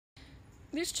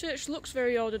This church looks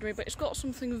very ordinary, but it's got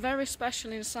something very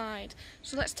special inside,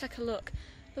 so let's take a look.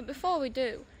 But before we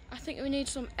do, I think we need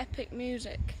some epic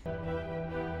music.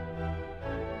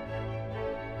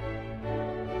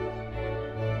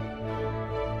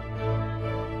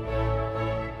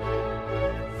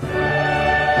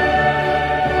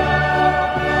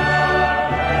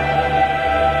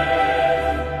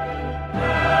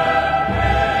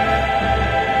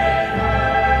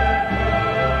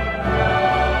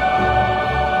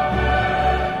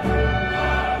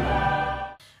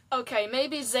 Okay,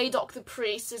 maybe Zadok the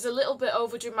priest is a little bit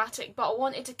overdramatic, but I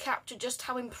wanted to capture just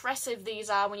how impressive these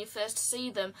are when you first see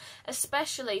them,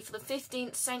 especially for the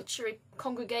 15th century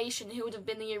congregation who would have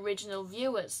been the original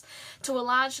viewers. To a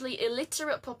largely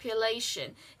illiterate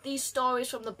population, these stories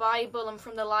from the Bible and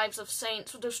from the lives of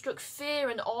saints would have struck fear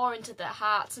and awe into their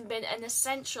hearts and been an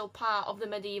essential part of the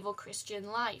medieval Christian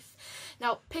life.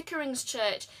 Now, Pickering's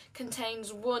church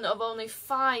contains one of only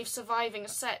 5 surviving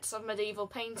sets of medieval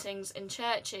paintings in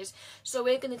churches, so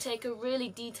we're going to take a really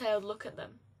detailed look at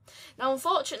them. Now,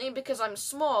 unfortunately, because I'm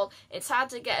small, it's hard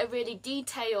to get a really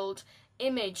detailed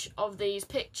image of these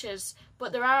pictures,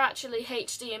 but there are actually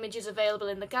HD images available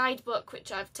in the guidebook,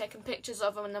 which I've taken pictures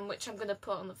of and then which I'm going to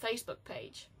put on the Facebook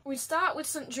page. We start with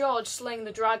St George slaying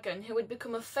the dragon, who would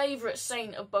become a favourite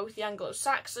saint of both the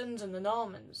Anglo-Saxons and the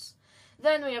Normans.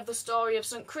 Then we have the story of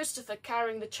St Christopher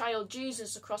carrying the child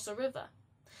Jesus across a river.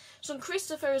 St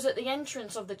Christopher is at the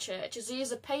entrance of the church as he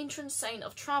is a patron saint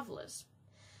of travellers.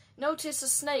 Notice the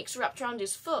snakes wrapped around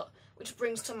his foot, which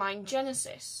brings to mind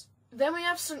Genesis. Then we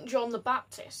have St John the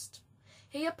Baptist.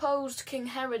 He opposed King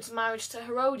Herod's marriage to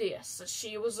Herodias, as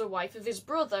she was the wife of his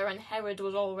brother and Herod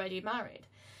was already married.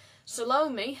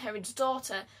 Salome, Herod's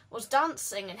daughter, was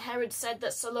dancing and Herod said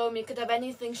that Salome could have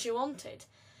anything she wanted.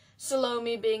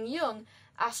 Salome, being young,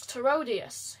 asked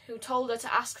Herodias, who told her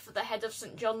to ask for the head of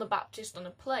St John the Baptist on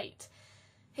a plate.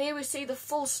 Here we see the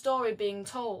full story being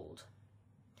told.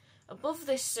 Above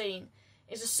this scene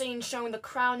is a scene showing the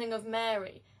crowning of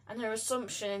Mary and her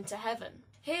assumption into heaven.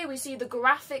 Here we see the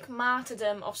graphic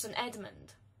martyrdom of St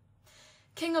Edmund.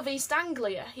 King of East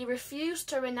Anglia, he refused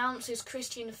to renounce his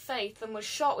Christian faith and was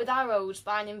shot with arrows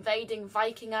by an invading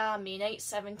Viking army in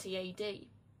 870 AD.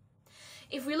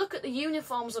 If we look at the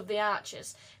uniforms of the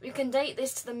archers, we can date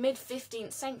this to the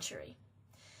mid-15th century.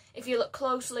 If you look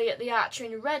closely at the archer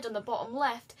in red on the bottom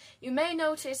left, you may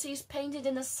notice he's painted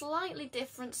in a slightly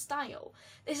different style.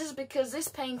 This is because this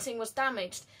painting was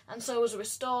damaged and so was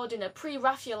restored in a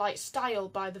pre-Raphaelite style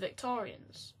by the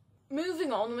Victorians.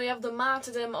 Moving on, we have the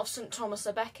martyrdom of St Thomas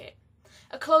a Becket.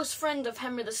 A close friend of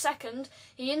Henry II,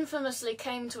 he infamously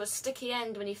came to a sticky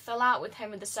end when he fell out with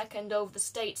Henry II over the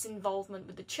state's involvement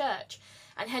with the church,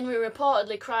 and Henry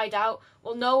reportedly cried out,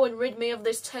 "Will no one rid me of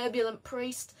this turbulent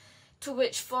priest?" To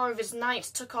which 4 of his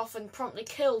knights took off and promptly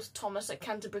killed Thomas at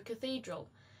Canterbury Cathedral.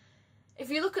 If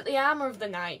you look at the armour of the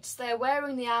knights, they are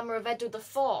wearing the armour of Edward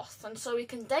IV, and so we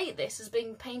can date this as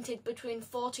being painted between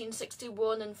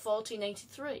 1461 and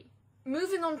 1483.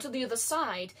 Moving on to the other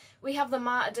side, we have the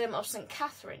martyrdom of St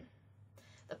Catherine.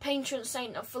 The patron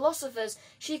saint of philosophers,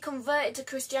 she converted to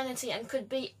Christianity and could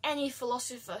beat any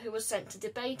philosopher who was sent to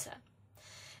debate her.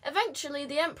 Eventually,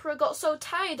 the emperor got so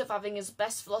tired of having his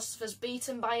best philosophers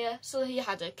beaten by her, so he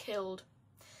had her killed.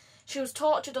 She was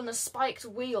tortured on a spiked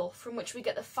wheel, from which we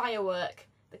get the firework,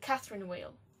 the Catherine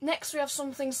wheel. Next we have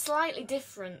something slightly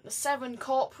different, the 7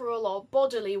 corporal or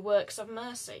bodily works of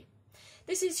mercy.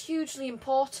 This is hugely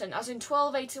important, as in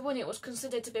 1281 it was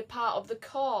considered to be part of the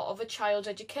core of a child's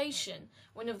education,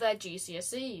 one of their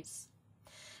GCSEs.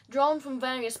 Drawn from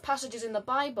various passages in the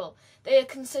Bible, they are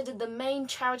considered the main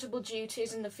charitable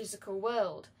duties in the physical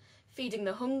world: feeding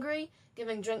the hungry,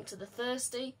 giving drink to the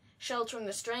thirsty, sheltering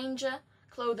the stranger,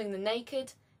 clothing the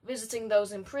naked, visiting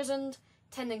those imprisoned,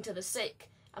 tending to the sick,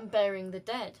 and burying the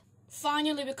dead.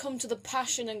 Finally, we come to the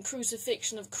Passion and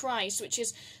Crucifixion of Christ, which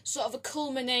is sort of a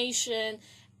culmination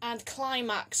and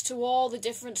climax to all the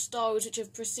different stories which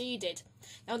have preceded.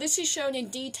 Now, this is shown in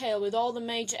detail with all the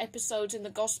major episodes in the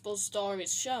Gospel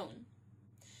stories shown.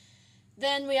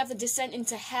 Then we have the descent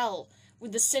into hell,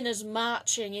 with the sinners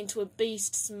marching into a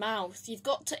beast's mouth. You've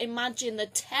got to imagine the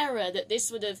terror that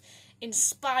this would have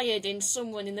inspired in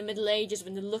someone in the Middle Ages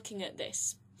when they're looking at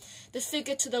this. The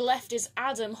figure to the left is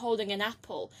Adam holding an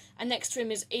apple, and next to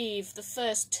him is Eve, the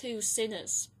first 2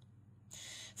 sinners.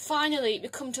 Finally, we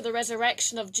come to the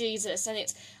resurrection of Jesus, and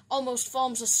it almost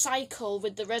forms a cycle,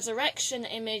 with the resurrection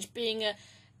image being an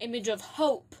image of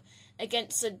hope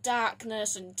against the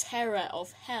darkness and terror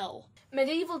of hell.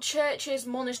 Medieval churches,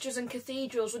 monasteries and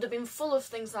cathedrals would have been full of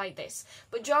things like this,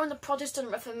 but during the Protestant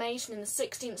Reformation in the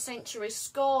 16th century,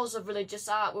 scores of religious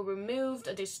art were removed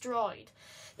or destroyed.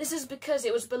 This is because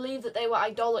it was believed that they were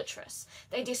idolatrous.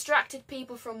 They distracted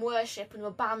people from worship and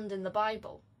were banned in the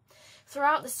Bible.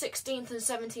 Throughout the 16th and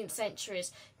 17th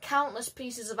centuries, countless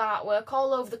pieces of artwork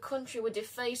all over the country were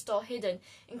defaced or hidden,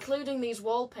 including these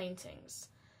wall paintings.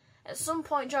 At some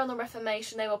point during the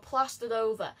Reformation, they were plastered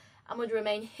over and would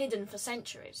remain hidden for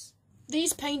centuries.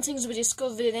 These paintings were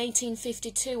discovered in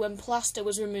 1852 when plaster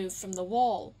was removed from the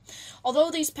wall.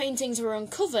 Although these paintings were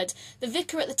uncovered, the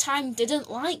vicar at the time didn't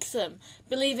like them,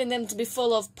 believing them to be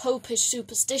full of popish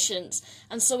superstitions,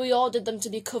 and so he ordered them to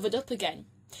be covered up again.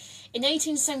 In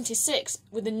 1876,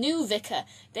 with the new vicar,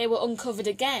 they were uncovered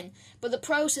again, but the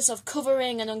process of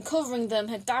covering and uncovering them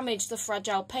had damaged the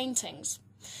fragile paintings.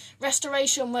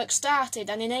 Restoration work started,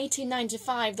 and in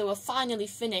 1895 they were finally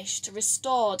finished,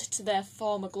 restored to their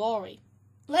former glory.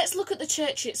 Let's look at the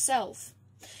church itself.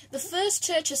 The first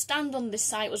church to stand on this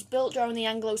site was built during the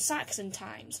Anglo-Saxon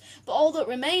times, but all that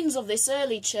remains of this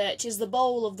early church is the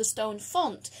bowl of the stone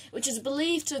font, which is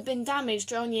believed to have been damaged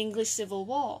during the English Civil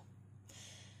War.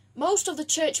 Most of the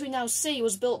church we now see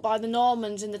was built by the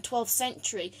Normans in the 12th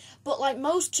century, but like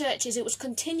most churches it was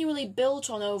continually built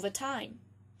on over time.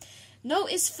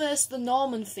 Notice first the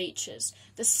Norman features,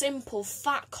 the simple,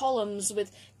 fat columns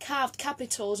with carved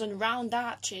capitals and round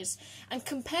arches, and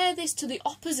compare this to the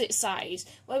opposite side,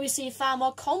 where we see far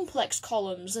more complex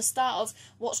columns, the start of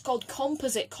what's called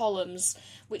composite columns,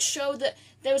 which show that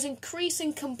there was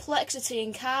increasing complexity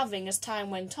in carving as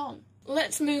time went on.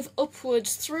 Let's move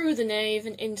upwards through the nave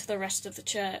and into the rest of the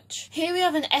church. Here we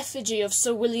have an effigy of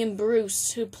Sir William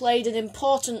Bruce, who played an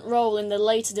important role in the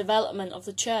later development of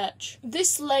the church.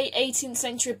 This late 18th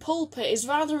century pulpit is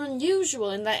rather unusual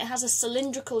in that it has a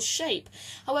cylindrical shape,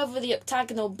 however the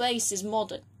octagonal base is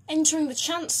modern. Entering the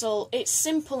chancel, it's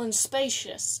simple and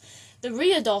spacious. The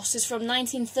reredos is from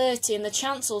 1930 and the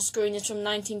chancel screen is from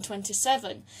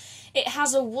 1927. It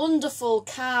has a wonderful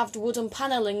carved wooden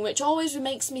panelling which always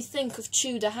makes me think of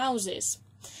Tudor houses.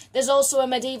 There's also a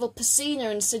medieval piscina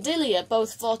and sedilia,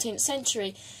 both 14th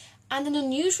century, and an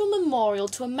unusual memorial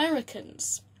to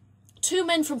Americans. Two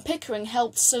men from Pickering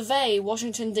helped survey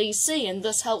Washington DC and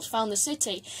thus helped found the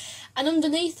city, and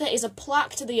underneath it is a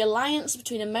plaque to the alliance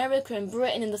between America and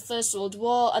Britain in the First World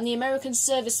War and the American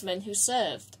servicemen who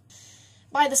served.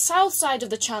 By the south side of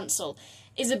the chancel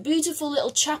is a beautiful little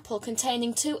chapel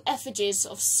containing two effigies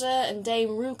of Sir and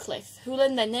Dame Rucliffe, who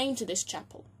lend their name to this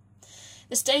chapel.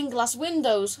 The stained glass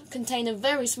windows contain a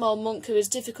very small monk who is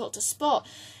difficult to spot,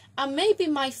 and maybe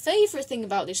my favourite thing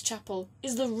about this chapel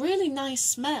is the really nice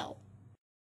smell.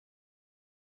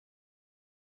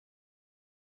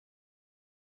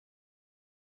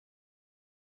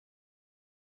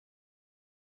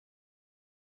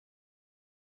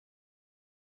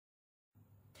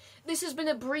 This has been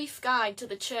a brief guide to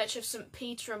the Church of St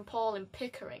Peter and Paul in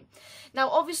Pickering. Now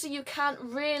obviously you can't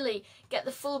really get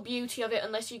the full beauty of it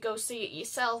unless you go see it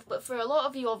yourself, but for a lot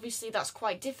of you obviously that's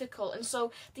quite difficult, and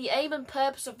so the aim and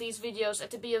purpose of these videos are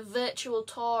to be a virtual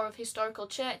tour of historical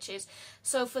churches,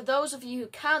 so for those of you who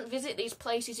can't visit these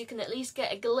places you can at least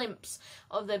get a glimpse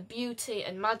of their beauty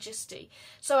and majesty.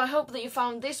 So I hope that you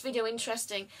found this video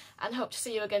interesting and hope to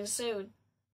see you again soon.